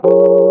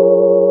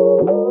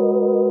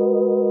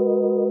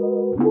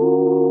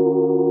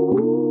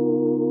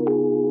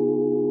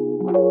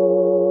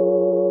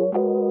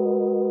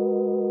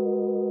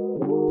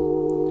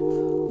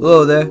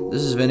Hello there,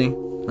 this is Vinny,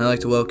 and I'd like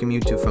to welcome you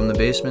to From the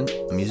Basement,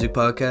 a music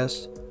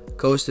podcast,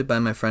 co-hosted by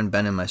my friend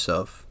Ben and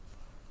myself.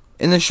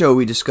 In the show,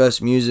 we discuss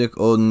music,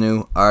 old and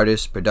new,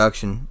 artists,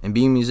 production, and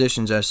being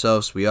musicians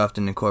ourselves, we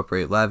often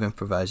incorporate live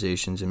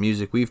improvisations and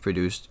music we've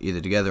produced,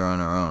 either together or on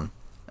our own.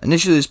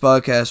 Initially, this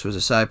podcast was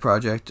a side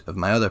project of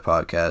my other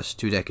podcast,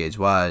 2 Decades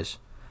Wise,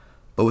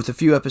 but with a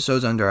few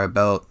episodes under our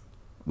belt,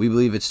 we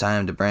believe it's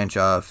time to branch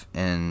off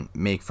and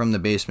make From the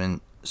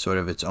Basement sort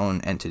of its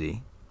own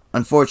entity.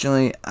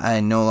 Unfortunately,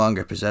 I no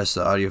longer possess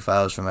the audio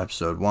files from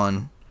episode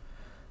 1,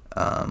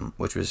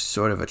 which was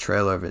sort of a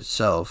trailer of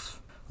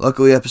itself.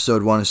 Luckily,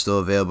 episode 1 is still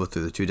available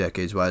through the 2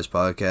 Decades Wise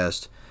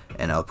podcast,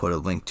 and I'll put a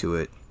link to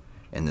it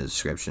in the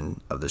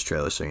description of this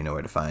trailer so you know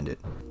where to find it.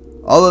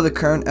 All of the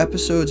current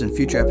episodes and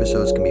future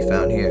episodes can be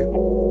found here.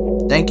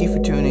 Thank you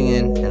for tuning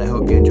in, and I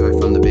hope you enjoy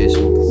From the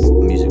Basement,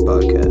 a music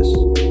podcast.